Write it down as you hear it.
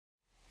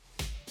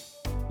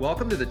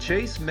Welcome to the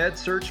Chase Med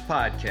Search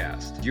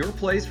Podcast, your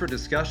place for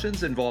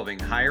discussions involving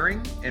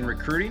hiring and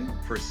recruiting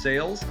for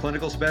sales,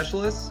 clinical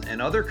specialists,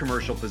 and other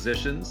commercial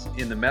positions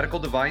in the medical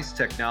device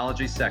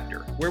technology sector,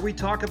 where we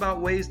talk about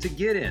ways to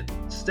get in,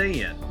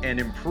 stay in, and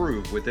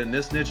improve within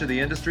this niche of the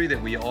industry that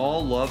we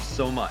all love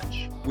so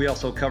much. We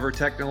also cover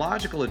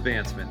technological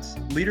advancements,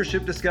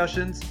 leadership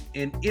discussions,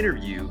 and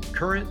interview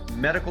current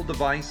medical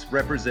device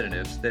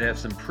representatives that have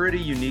some pretty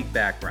unique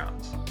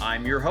backgrounds.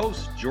 I'm your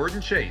host,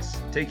 Jordan Chase,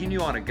 taking you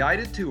on a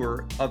guided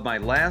tour of my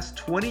last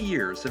 20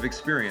 years of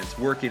experience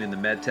working in the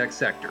medtech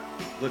sector.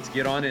 Let's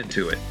get on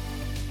into it.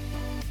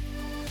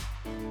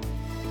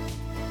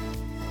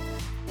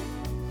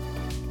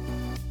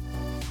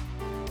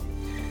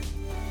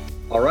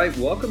 All right,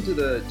 welcome to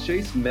the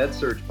Chase Med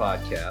Search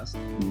Podcast.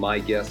 My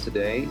guest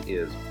today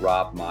is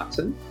Rob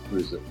Moxon, who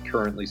is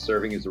currently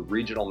serving as a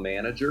regional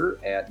manager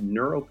at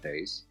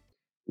NeuroPace.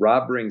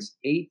 Rob brings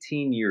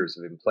 18 years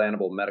of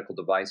implantable medical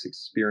device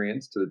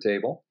experience to the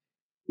table.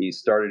 He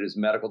started his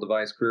medical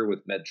device career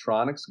with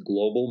Medtronic's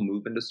Global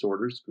Movement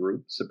Disorders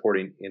Group,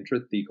 supporting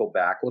intrathecal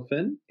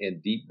baclofen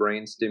and deep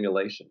brain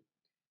stimulation.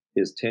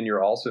 His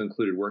tenure also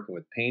included working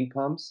with pain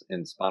pumps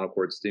and spinal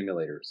cord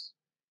stimulators.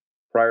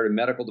 Prior to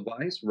medical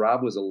device,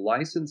 Rob was a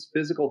licensed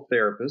physical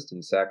therapist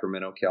in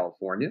Sacramento,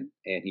 California,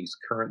 and he's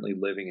currently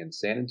living in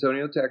San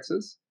Antonio,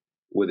 Texas,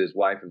 with his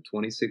wife of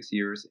 26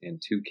 years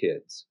and 2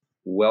 kids.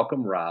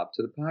 Welcome, Rob,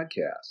 to the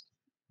podcast.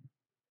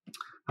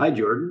 Hi,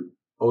 Jordan.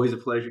 Always a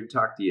pleasure to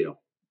talk to you.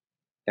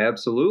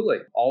 Absolutely.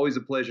 Always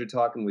a pleasure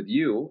talking with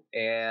you,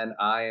 and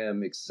I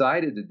am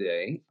excited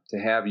today to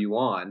have you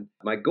on.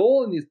 My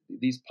goal in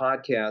these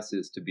podcasts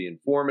is to be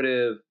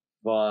informative,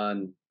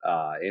 fun,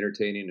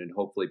 entertaining, and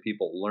hopefully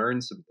people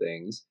learn some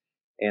things.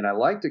 And I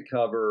like to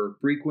cover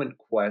frequent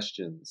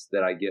questions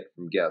that I get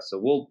from guests. So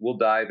we'll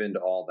dive into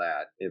all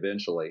that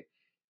eventually.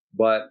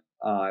 But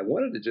I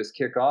wanted to just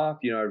kick off.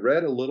 I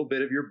read a little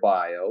bit of your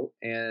bio,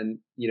 and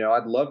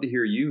I'd love to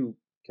hear you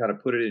kind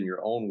of put it in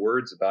your own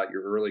words about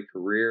your early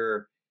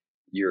career,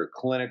 your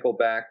clinical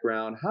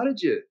background. How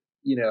did you,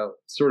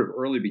 sort of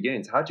early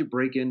beginnings? How'd you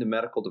break into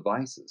medical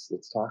devices?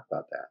 Let's talk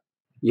about that.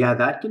 Yeah,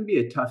 that can be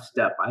a tough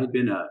step. I had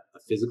been a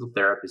physical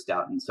therapist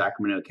out in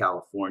Sacramento,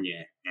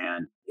 California,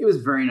 and it was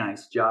a very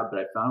nice job, but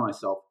I found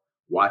myself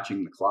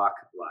watching the clock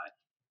a lot,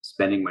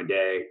 spending my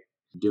day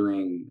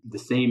doing the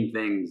same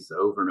things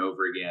over and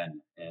over again,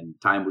 and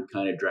time would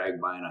kind of drag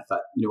by, and I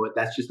thought, you know what,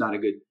 that's just not a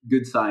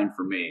good sign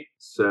for me.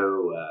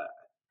 So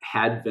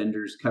had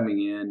vendors coming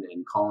in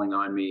and calling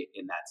on me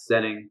in that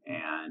setting,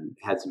 and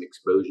had some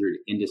exposure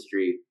to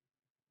industry,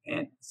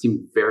 and it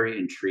seemed very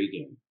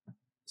intriguing.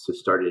 So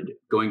started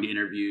going to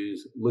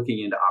interviews,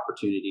 looking into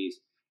opportunities,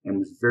 and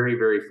was very,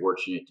 very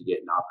fortunate to get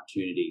an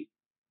opportunity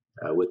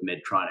with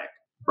Medtronic.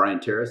 Brian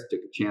Terrace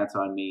took a chance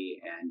on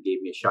me and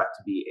gave me a shot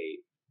to be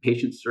a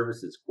patient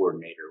services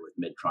coordinator with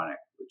Medtronic,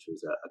 which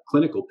was a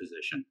clinical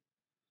position.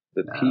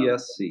 The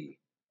PSC.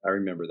 I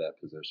remember that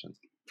position.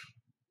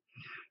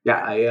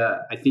 Yeah,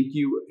 I think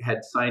you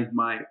had signed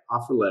my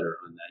offer letter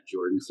on that,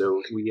 Jordan. So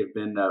we have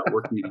been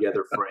working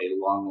together for a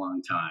long,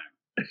 long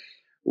time.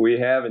 We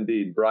have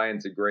indeed.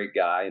 Brian's a great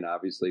guy and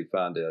obviously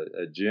found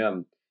a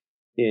gem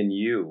in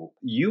you.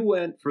 You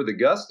went for the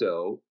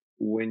gusto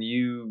when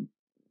you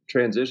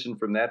transitioned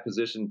from that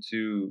position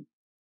to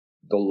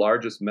the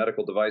largest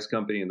medical device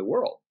company in the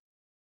world.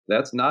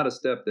 That's not a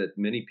step that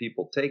many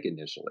people take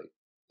initially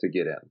to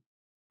get in.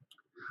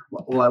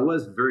 Well, I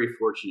was very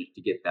fortunate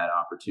to get that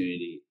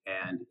opportunity,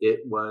 and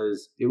it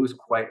was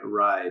quite a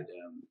ride.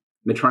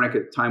 Medtronic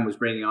at the time was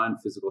bringing on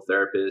physical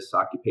therapists,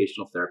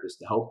 occupational therapists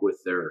to help with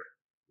their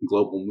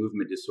Global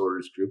Movement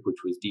Disorders Group,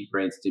 which was deep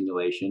brain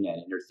stimulation and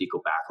intrathecal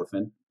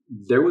baclofen.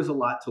 There was a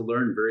lot to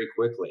learn very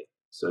quickly.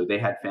 So they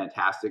had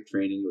fantastic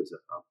training. It was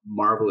a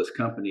marvelous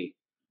company,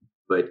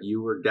 but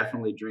you were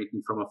definitely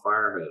drinking from a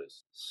fire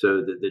hose.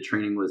 So the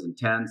training was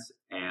intense,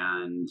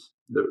 and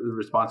the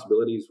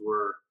responsibilities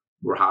were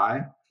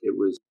high. It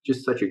was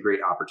just such a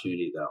great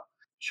opportunity, though.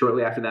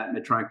 Shortly after that,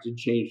 Medtronic did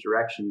change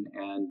direction,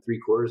 and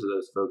 3/4 of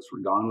those folks were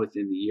gone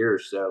within the year.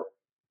 So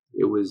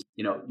it was,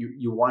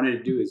 you wanted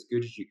to do as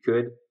good as you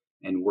could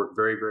and work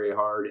very, very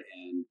hard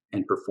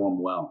and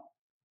perform well.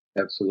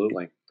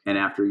 Absolutely. And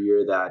after a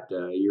year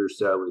or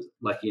so, I was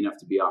lucky enough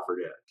to be offered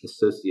an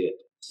associate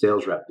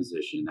sales rep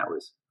position. That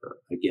was,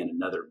 again,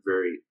 another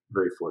very,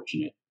 very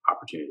fortunate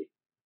opportunity.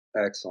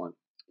 Excellent.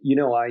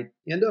 I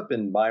end up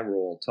in my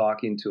role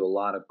talking to a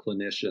lot of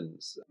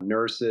clinicians,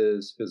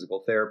 nurses,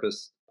 physical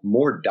therapists,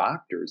 more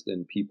doctors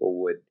than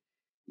people would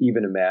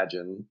even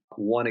imagine,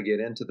 want to get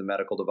into the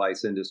medical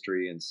device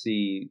industry and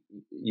see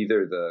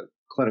either the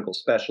clinical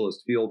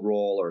specialist field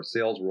role or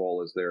sales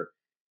role as their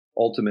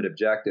ultimate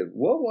objective.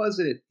 What was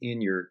it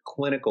in your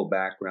clinical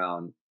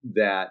background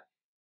that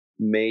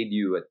made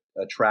you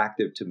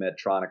attractive to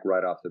Medtronic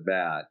right off the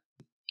bat?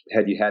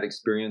 Had you had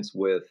experience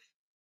with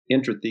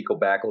intrathecal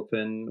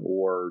baclofen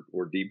or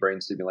deep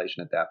brain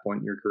stimulation at that point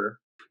in your career?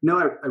 No,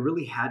 I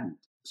really hadn't.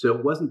 So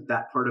it wasn't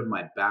that part of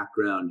my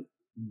background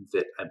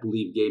that I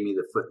believe gave me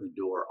the foot in the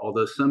door.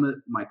 Although some of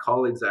my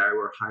colleagues I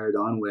were hired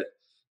on with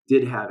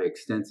did have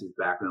extensive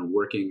background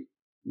working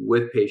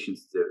with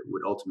patients that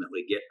would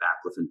ultimately get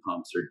baclofen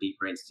pumps or deep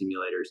brain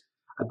stimulators.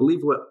 I believe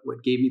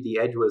what gave me the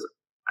edge was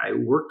I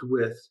worked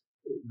with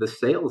the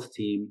sales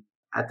team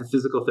at the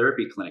physical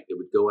therapy clinic that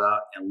would go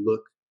out and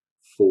look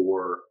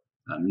for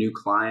new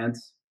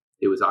clients.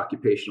 It was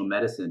occupational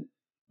medicine.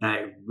 And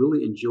I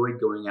really enjoyed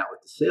going out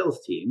with the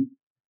sales team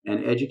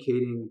and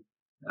educating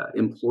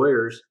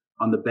employers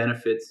on the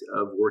benefits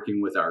of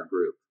working with our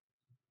group.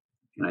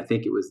 And I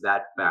think it was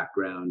that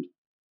background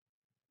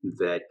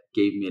that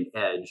gave me an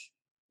edge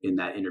in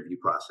that interview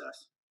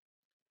process.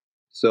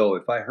 So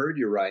if I heard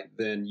you right,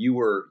 then you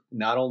were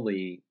not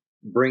only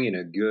bringing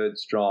a good,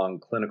 strong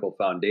clinical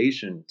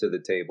foundation to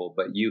the table,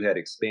 but you had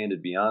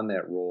expanded beyond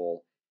that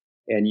role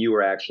and you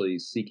were actually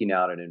seeking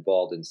out and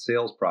involved in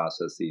sales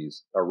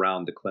processes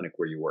around the clinic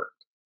where you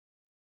worked.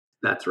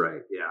 That's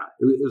right. Yeah.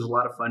 It was a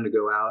lot of fun to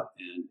go out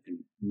and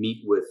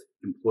meet with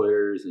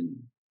employers and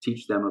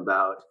teach them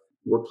about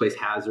workplace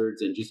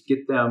hazards and just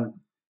get them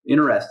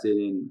interested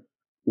in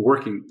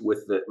working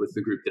with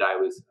the group that I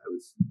was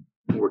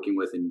working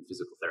with in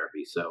physical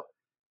therapy. So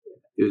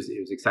it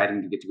was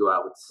exciting to get to go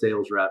out with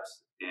sales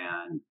reps,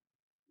 and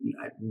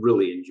I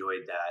really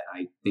enjoyed that.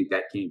 I think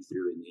that came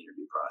through in the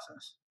interview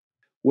process.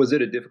 Was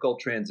it a difficult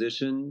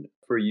transition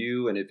for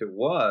you? And if it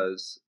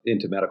was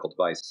into medical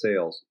device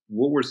sales,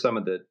 what were some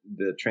of the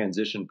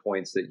transition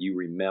points that you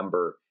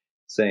remember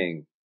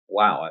saying,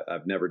 wow,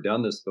 I've never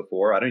done this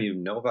before. I don't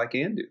even know if I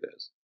can do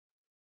this?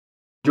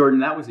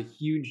 Jordan, that was a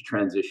huge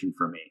transition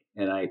for me.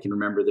 And I can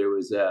remember there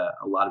was a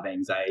lot of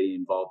anxiety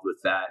involved with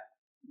that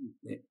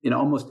in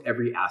almost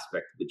every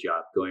aspect of the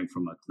job, going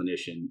from a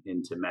clinician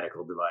into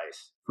medical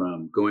device,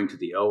 from going to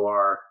the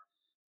OR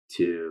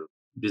to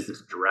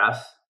business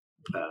dress,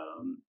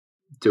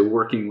 to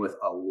working with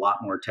a lot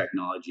more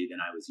technology than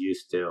I was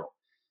used to.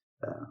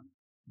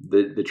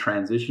 The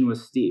transition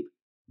was steep,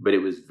 but it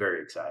was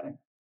very exciting.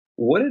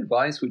 What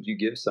advice would you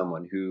give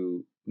someone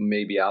who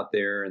may be out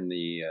there in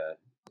the,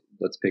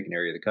 let's pick an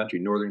area of the country,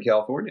 Northern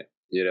California,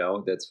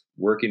 that's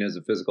working as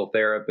a physical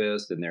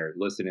therapist and they're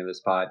listening to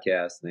this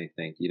podcast and they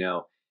think,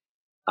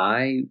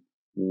 I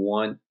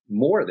want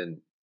more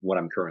than what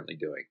I'm currently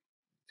doing,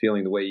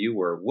 feeling the way you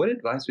were. What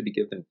advice would you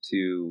give them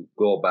to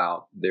go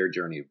about their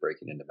journey of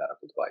breaking into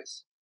medical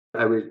device?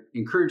 I would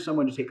encourage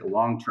someone to take a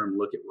long-term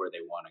look at where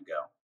they want to go,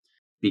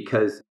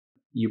 because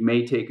you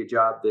may take a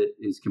job that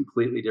is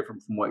completely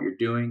different from what you're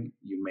doing.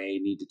 You may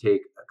need to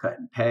take a cut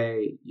in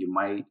pay. You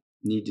might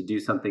need to do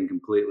something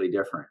completely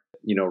different.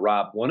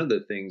 Rob, one of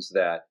the things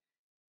that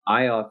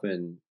I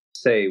often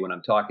say when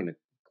I'm talking to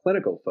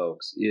clinical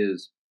folks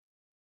is,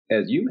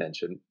 as you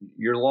mentioned,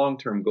 your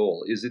long-term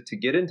goal, is it to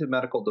get into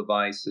medical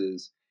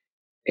devices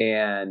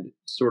and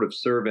sort of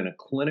serve in a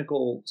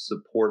clinical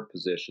support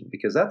position?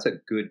 Because that's a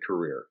good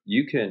career.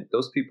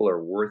 Those people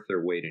are worth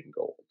their weight in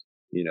gold.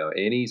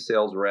 Any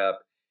sales rep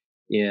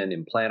in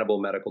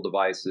implantable medical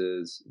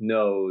devices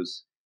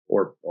knows,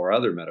 or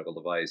other medical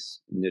device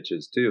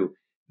niches too,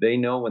 they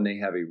know when they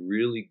have a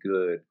really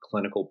good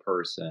clinical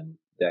person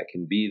that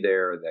can be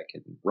there, that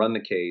can run the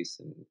case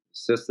and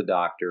assist the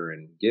doctor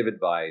and give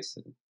advice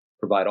and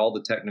provide all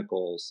the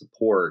technical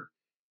support,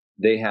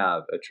 they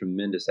have a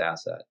tremendous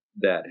asset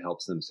that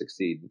helps them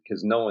succeed,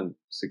 because no one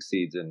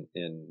succeeds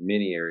in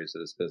many areas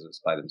of this business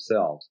by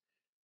themselves.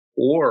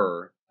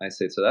 Or I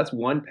say, so that's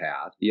one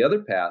path. The other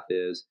path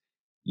is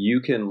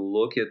you can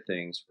look at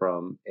things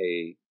from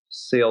a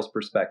sales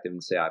perspective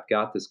and say, I've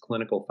got this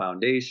clinical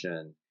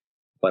foundation,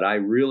 but I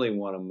really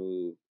want to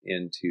move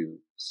into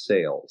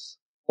sales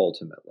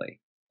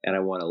ultimately. And I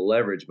want to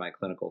leverage my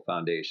clinical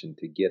foundation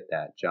to get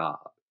that job.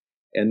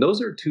 And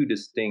those are two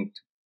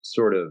distinct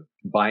sort of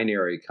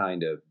binary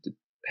kind of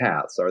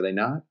paths, are they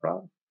not,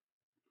 Rob?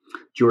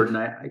 Jordan,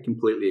 I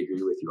completely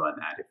agree with you on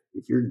that.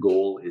 If your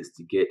goal is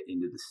to get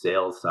into the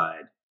sales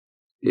side,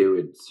 it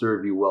would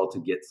serve you well to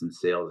get some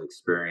sales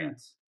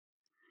experience.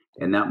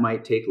 And that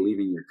might take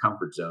leaving your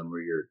comfort zone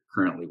where you're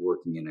currently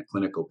working in a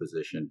clinical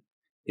position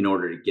in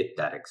order to get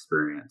that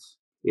experience.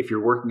 If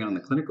you're working on the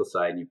clinical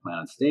side and you plan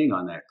on staying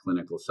on that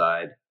clinical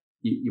side,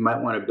 you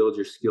might want to build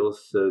your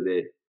skills so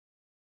that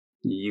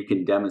you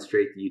can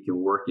demonstrate that you can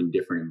work in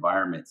different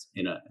environments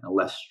in a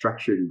less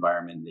structured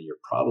environment that you're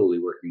probably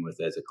working with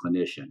as a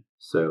clinician.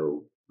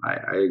 So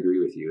I agree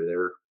with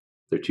you.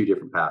 They're two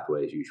different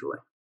pathways usually.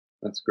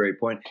 That's a great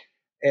point.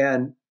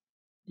 And,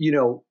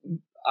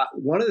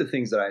 one of the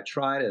things that I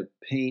try to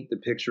paint the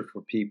picture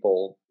for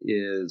people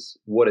is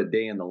what a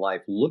day in the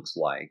life looks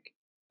like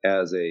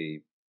as a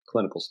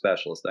clinical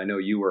specialist. I know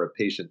you were a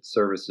patient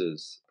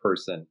services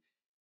person,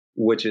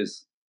 which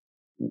is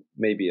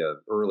maybe a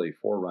early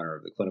forerunner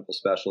of the clinical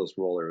specialist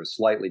role, or was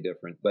slightly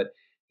different. But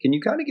can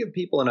you kind of give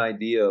people an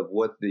idea of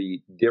what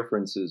the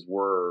differences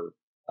were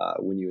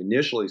when you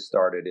initially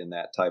started in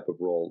that type of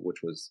role,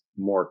 which was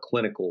more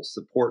clinical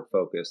support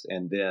focused,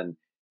 and then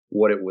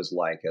what it was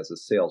like as a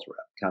sales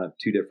rep? Kind of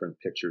two different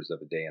pictures of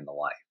a day in the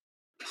life.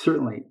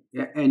 Certainly.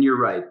 And you're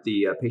right.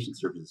 The patient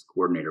services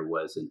coordinator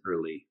was an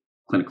early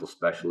clinical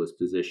specialist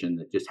position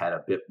that just had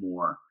a bit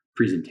more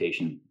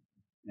presentation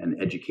an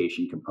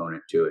education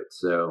component to it.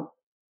 So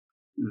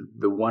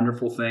the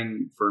wonderful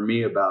thing for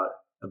me about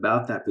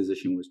that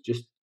position was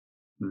just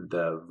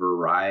the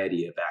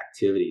variety of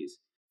activities.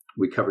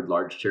 We covered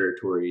large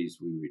territories.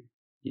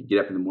 You'd get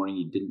up in the morning,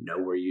 you didn't know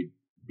where you'd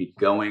be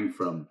going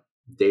from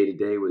day to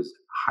day was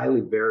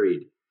highly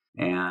varied,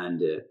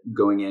 and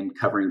going in,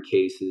 covering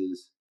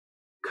cases,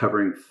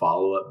 covering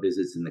follow-up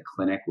visits in the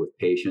clinic with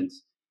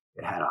patients.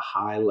 It had a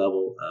high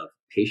level of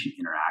patient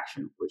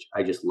interaction, which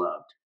I just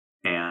loved,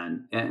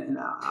 and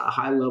a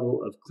high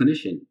level of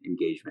clinician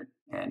engagement.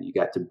 And you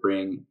got to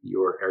bring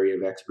your area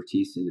of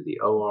expertise into the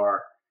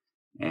OR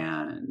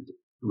and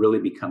really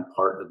become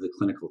part of the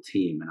clinical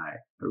team. And I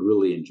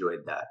really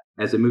enjoyed that.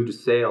 As I moved to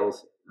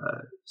sales,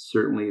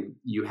 certainly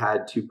you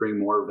had to bring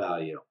more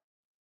value,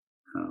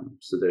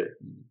 so that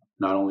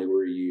not only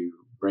were you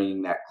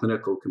bringing that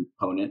clinical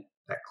component,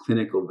 that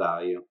clinical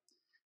value,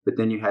 but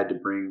then you had to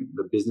bring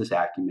the business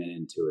acumen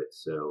into it.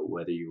 So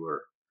whether you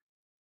were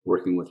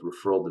working with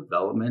referral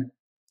development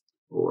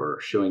or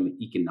showing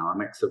the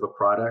economics of a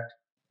product,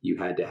 you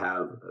had to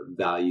have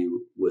value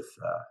with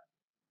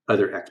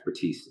other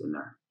expertise in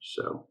there.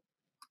 So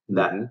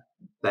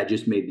that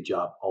just made the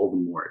job all the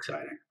more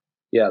exciting.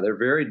 Yeah, they're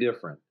very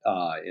different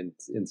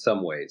in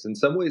some ways. In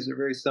some ways, they're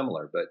very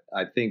similar. But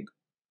I think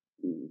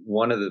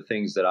one of the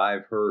things that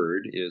I've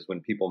heard is when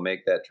people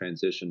make that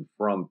transition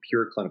from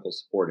pure clinical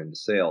support into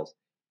sales,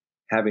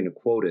 having a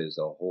quota is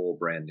a whole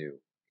brand new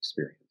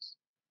experience.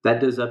 That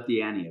does up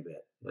the ante a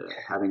bit.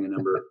 Having a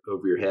number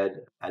over your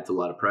head adds a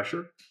lot of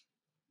pressure,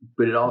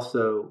 but it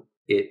also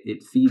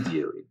it feeds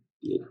you.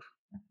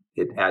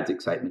 It adds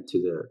excitement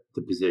to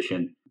the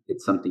position.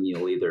 It's something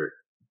you'll either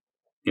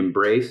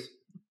embrace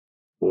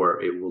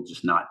or it will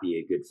just not be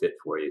a good fit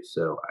for you.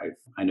 So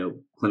I know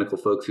clinical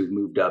folks who've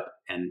moved up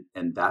and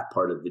that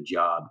part of the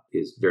job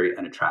is very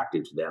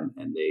unattractive to them,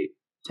 and they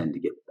tend to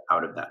get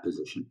out of that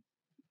position.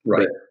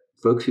 Right.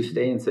 But folks who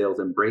stay in sales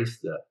embrace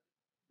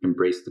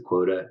the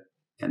quota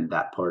and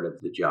that part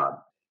of the job.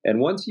 And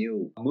once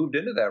you moved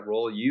into that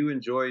role, you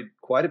enjoyed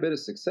quite a bit of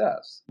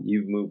success.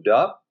 You've moved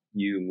up,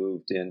 you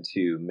moved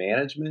into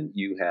management.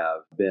 You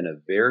have been a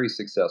very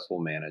successful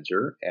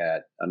manager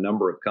at a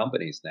number of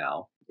companies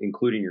now,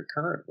 including your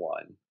current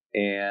one.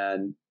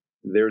 And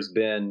there's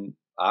been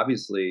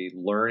obviously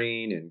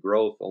learning and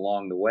growth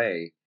along the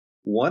way.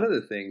 One of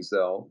the things,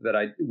 though, that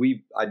I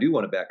do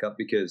want to back up,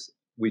 because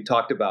we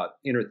talked about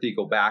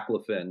intrathecal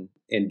baclofen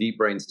and deep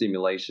brain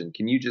stimulation.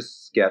 Can you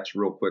just sketch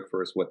real quick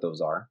for us what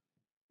those are?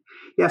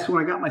 Yeah, so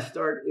when I got my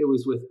start, it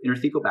was with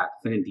intrathecal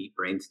baclofen and deep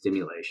brain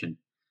stimulation.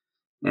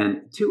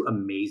 And two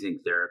amazing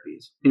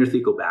therapies.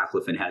 Intrathecal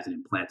baclofen has an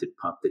implanted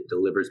pump that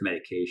delivers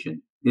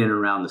medication in and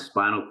around the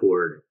spinal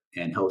cord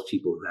and helps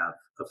people who have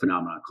a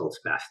phenomenon called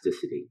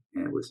spasticity.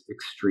 And it was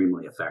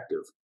extremely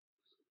effective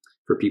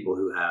for people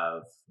who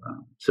have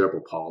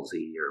cerebral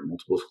palsy or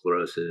multiple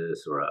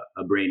sclerosis or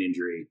a brain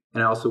injury.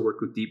 And I also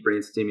worked with deep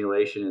brain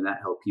stimulation, and that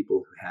helped people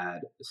who had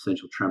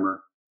essential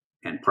tremor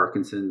and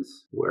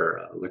Parkinson's, where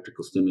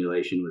electrical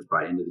stimulation was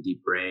brought into the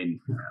deep brain.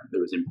 There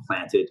was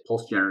implanted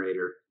pulse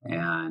generator,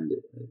 and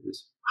it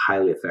was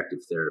highly effective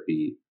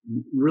therapy,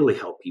 really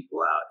helped people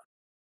out.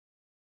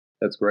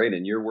 That's great.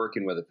 And you're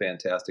working with a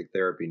fantastic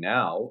therapy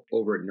now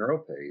over at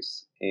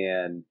NeuroPace,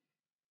 and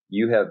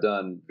you have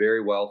done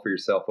very well for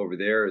yourself over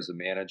there as a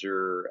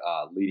manager,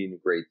 leading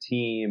a great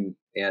team.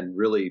 And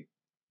really,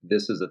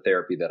 this is a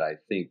therapy that I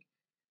think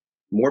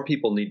more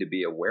people need to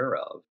be aware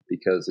of,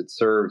 because it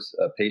serves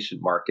a patient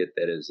market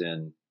that is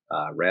in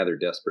rather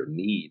desperate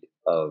need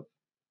of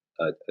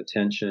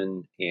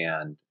attention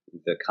and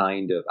the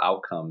kind of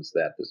outcomes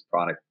that this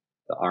product,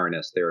 the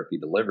RNS therapy,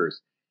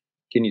 delivers.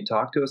 Can you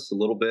talk to us a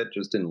little bit,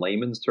 just in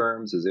layman's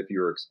terms, as if you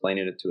were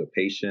explaining it to a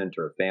patient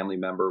or a family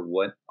member,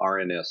 what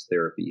RNS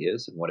therapy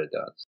is and what it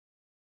does?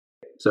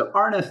 So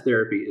RNS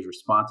therapy is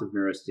responsive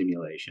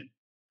neurostimulation.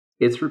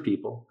 It's for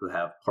people who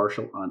have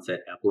partial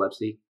onset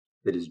epilepsy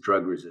that is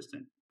drug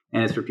resistant,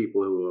 and it's for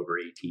people who are over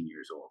 18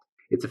 years old.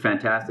 It's a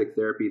fantastic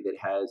therapy that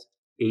has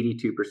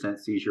 82%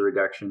 seizure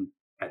reduction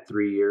at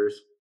 3 years.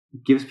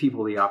 It gives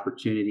people the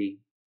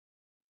opportunity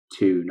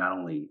to not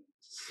only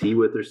see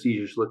what their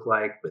seizures look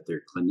like, but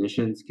their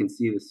clinicians can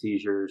see the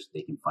seizures.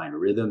 They can find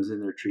rhythms in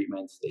their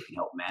treatments. They can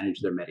help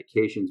manage their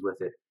medications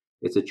with it.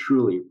 It's a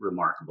truly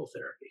remarkable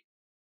therapy.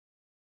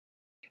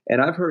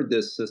 And I've heard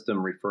this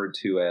system referred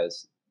to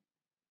as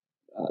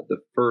the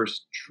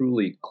first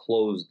truly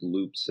closed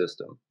loop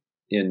system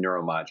in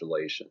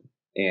neuromodulation.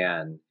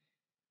 And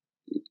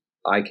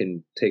I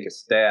can take a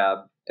stab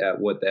at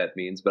what that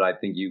means, but I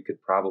think you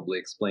could probably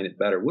explain it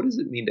better. What does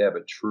it mean to have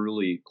a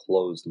truly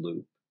closed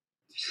loop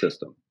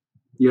system?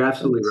 You're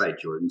absolutely right,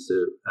 Jordan.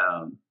 So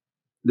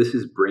this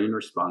is brain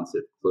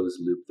responsive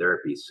closed loop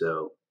therapy.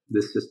 So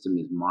this system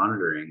is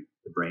monitoring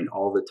the brain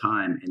all the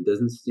time and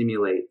doesn't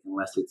stimulate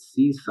unless it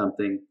sees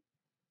something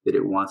that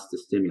it wants to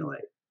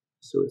stimulate.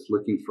 So it's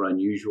looking for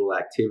unusual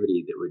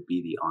activity that would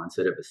be the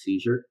onset of a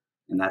seizure,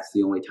 and that's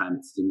the only time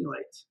it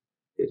stimulates.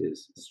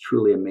 It's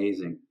truly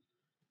amazing.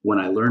 When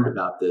I learned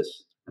about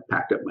this, I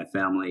packed up my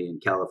family in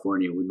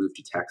California. We moved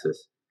to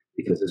Texas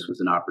because this was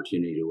an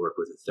opportunity to work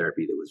with a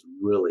therapy that was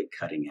really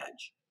cutting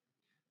edge.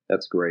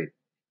 That's great.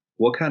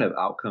 What kind of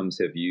outcomes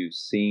have you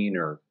seen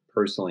or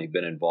personally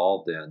been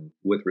involved in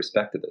with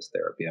respect to this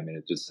therapy? I mean,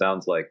 it just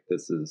sounds like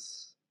this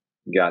has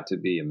got to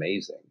be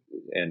amazing,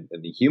 and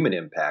the human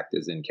impact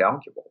is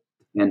incalculable.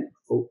 And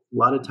a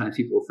lot of times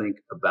people think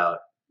about,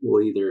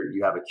 well, either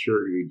you have a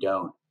cure or you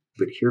don't,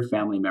 but hear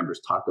family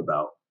members talk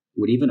about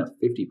what even a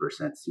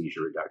 50%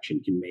 seizure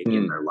reduction can make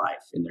in their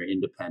life, in their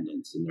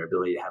independence, in their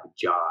ability to have a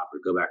job or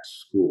go back to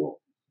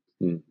school.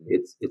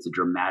 It's a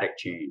dramatic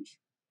change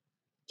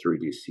to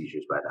reduce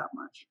seizures by that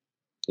much.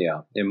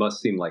 Yeah, it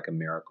must seem like a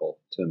miracle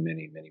to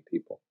many, many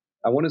people.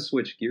 I want to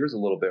switch gears a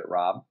little bit,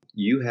 Rob.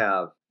 You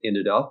have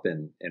ended up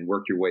and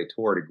worked your way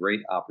toward a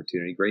great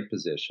opportunity, great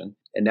position.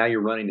 And now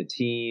you're running a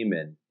team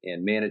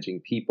and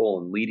managing people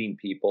and leading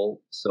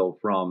people. So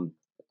from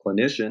a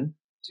clinician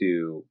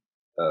to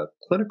a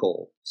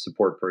clinical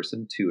support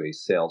person to a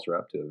sales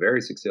rep, to a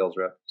very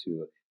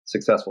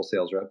successful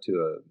sales rep, to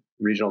a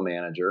regional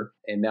manager,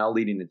 and now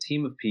leading a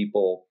team of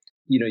people.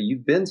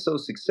 You've been so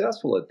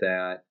successful at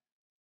that.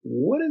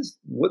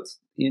 What's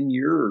in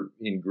your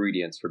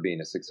ingredients for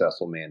being a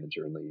successful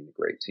manager and leading a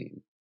great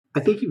team? I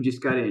think you've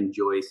just got to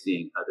enjoy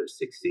seeing others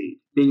succeed.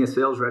 Being a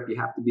sales rep, you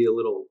have to be a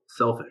little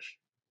selfish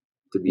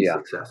to be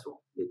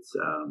successful. It's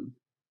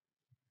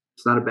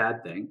not a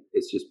bad thing.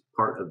 It's just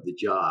part of the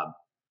job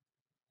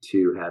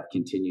to have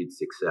continued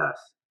success.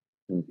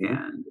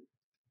 And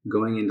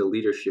going into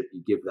leadership,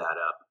 you give that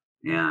up,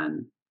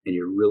 and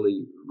you're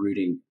really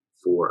rooting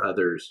for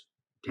others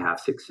to have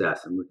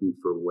success and looking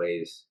for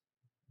ways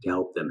to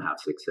help them have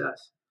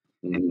success.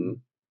 And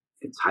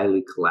it's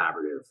highly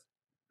collaborative.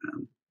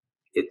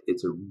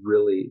 It's a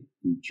really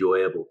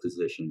enjoyable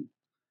position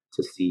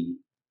to see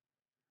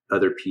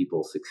other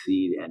people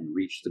succeed and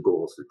reach the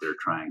goals that they're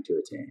trying to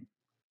attain.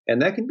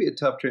 And that can be a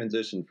tough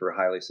transition for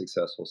highly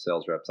successful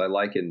sales reps. I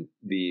liken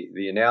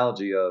the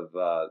analogy of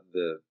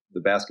the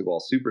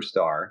basketball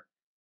superstar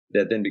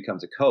that then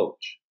becomes a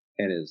coach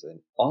and is an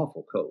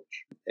awful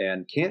coach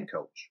and can't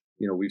coach.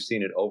 We've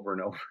seen it over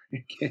and over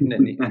again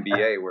in the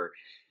NBA where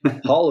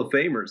Hall of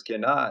Famers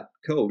cannot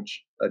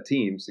coach a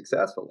team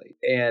successfully.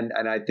 And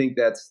I think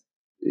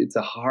it's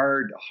a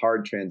hard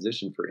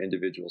transition for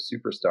individual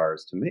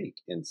superstars to make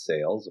in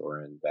sales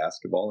or in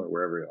basketball or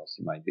wherever else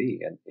you might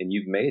be. And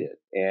you've made it.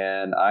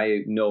 And I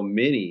know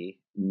many,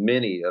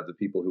 many of the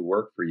people who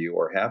work for you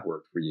or have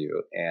worked for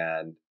you.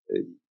 And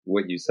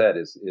what you said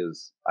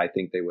is I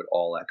think they would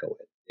all echo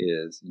it,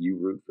 is you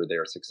root for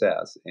their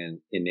success and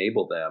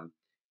enable them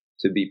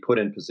to be put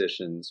in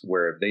positions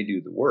where if they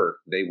do the work,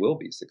 they will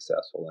be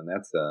successful. And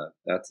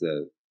that's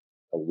a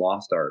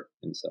lost art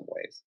in some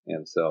ways.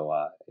 And so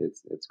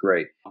it's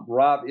great.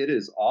 Rob, it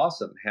is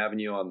awesome having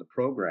you on the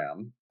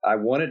program. I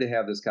wanted to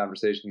have this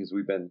conversation because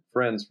we've been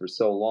friends for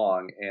so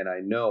long, and I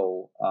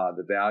know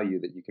the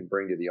value that you can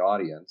bring to the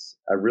audience.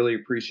 I really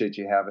appreciate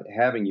you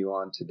having you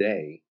on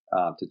today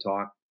to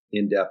talk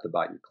in depth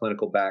about your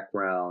clinical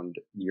background,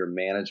 your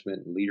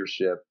management and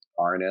leadership,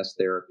 RNS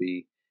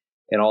therapy,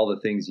 and all the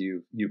things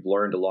you've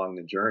learned along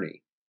the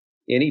journey.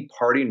 Any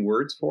parting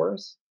words for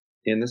us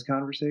in this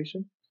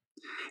conversation?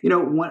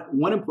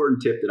 One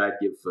important tip that I'd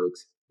give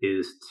folks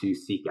is to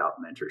seek out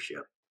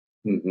mentorship,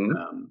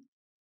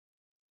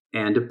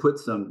 and to put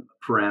some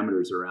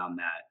parameters around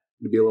that,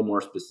 to be a little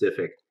more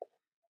specific.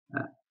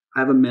 I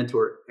have a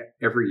mentor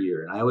every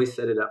year, and I always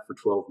set it up for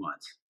 12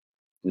 months.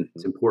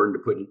 It's important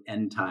to put an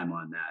end time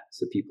on that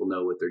so people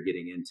know what they're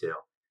getting into.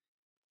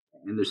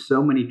 And there's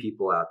so many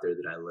people out there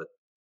that I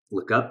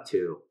look up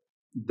to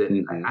that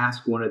I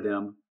ask one of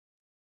them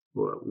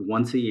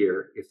once a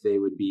year if they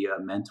would be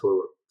a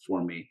mentor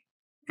for me.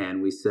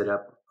 And we set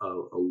up a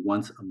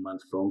once a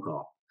month phone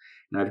call.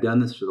 And I've done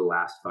this for the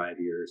last 5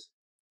 years,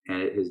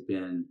 and it has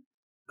been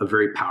a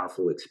very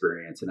powerful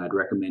experience. And I'd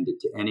recommend it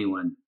to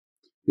anyone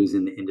who's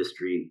in the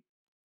industry,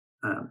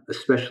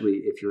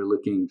 especially if you're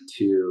looking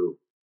to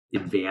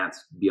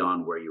advance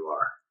beyond where you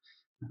are.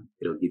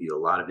 It'll give you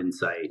a lot of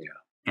insight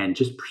and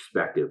just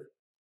perspective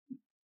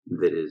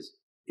that is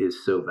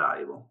so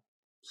valuable.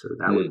 So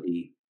that would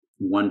be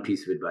one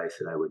piece of advice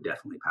that I would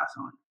definitely pass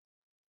on.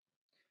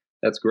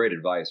 That's great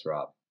advice,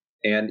 Rob.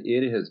 And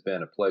it has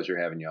been a pleasure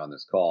having you on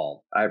this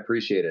call. I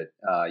appreciate it.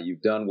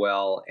 You've done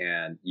well,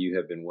 and you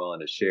have been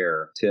willing to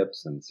share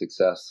tips and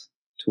success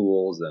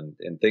tools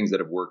and things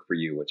that have worked for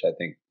you, which I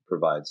think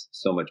provides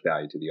so much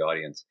value to the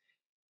audience.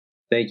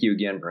 Thank you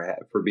again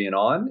for being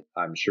on.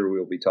 I'm sure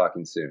we'll be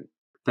talking soon.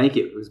 Thank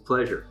you. It was a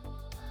pleasure.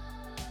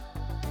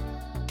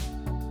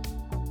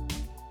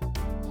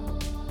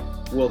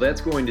 Well,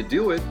 that's going to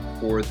do it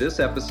for this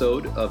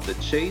episode of the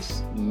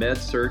Chase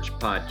MedSearch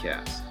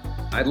Podcast.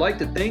 I'd like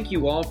to thank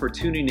you all for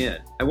tuning in.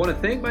 I want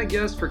to thank my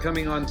guests for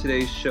coming on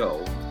today's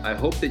show. I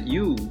hope that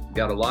you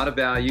got a lot of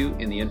value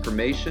in the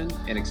information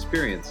and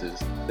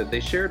experiences that they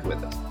shared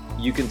with us.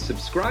 You can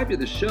subscribe to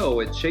the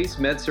show at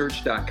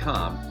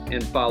chasemedsearch.com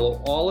and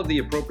follow all of the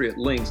appropriate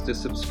links to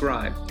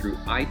subscribe through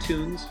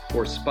iTunes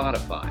or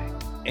Spotify.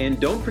 And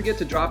don't forget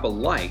to drop a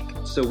like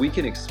so we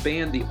can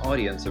expand the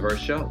audience of our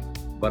show.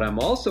 But I'm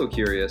also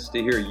curious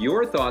to hear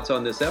your thoughts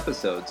on this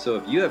episode, so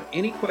if you have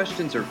any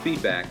questions or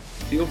feedback,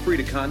 feel free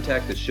to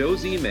contact the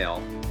show's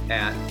email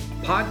at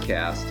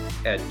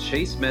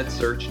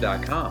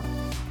podcast@chasemedsearch.com.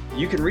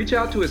 You can reach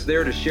out to us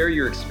there to share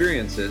your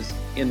experiences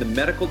in the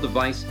medical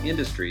device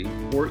industry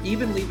or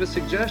even leave a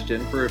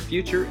suggestion for a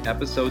future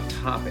episode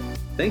topic.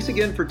 Thanks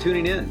again for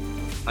tuning in.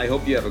 I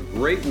hope you have a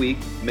great week,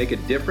 make a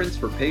difference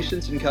for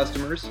patients and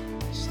customers,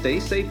 stay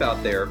safe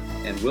out there,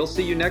 and we'll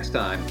see you next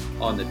time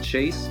on the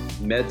Chase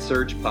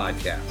MedSearch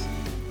Podcast.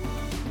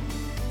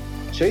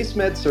 Chase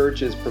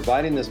MedSearch is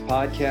providing this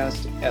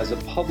podcast as a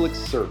public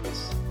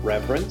service.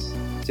 Reference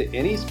to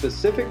any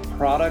specific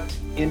product,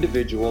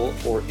 individual,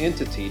 or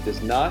entity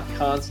does not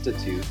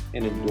constitute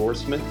an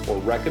endorsement or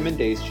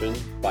recommendation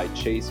by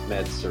Chase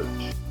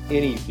MedSearch.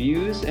 Any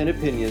views and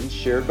opinions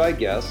shared by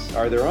guests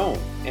are their own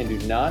and do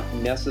not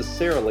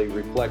necessarily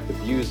reflect the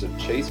views of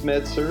Chase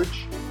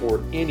MedSearch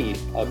or any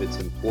of its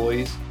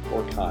employees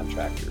or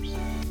contractors.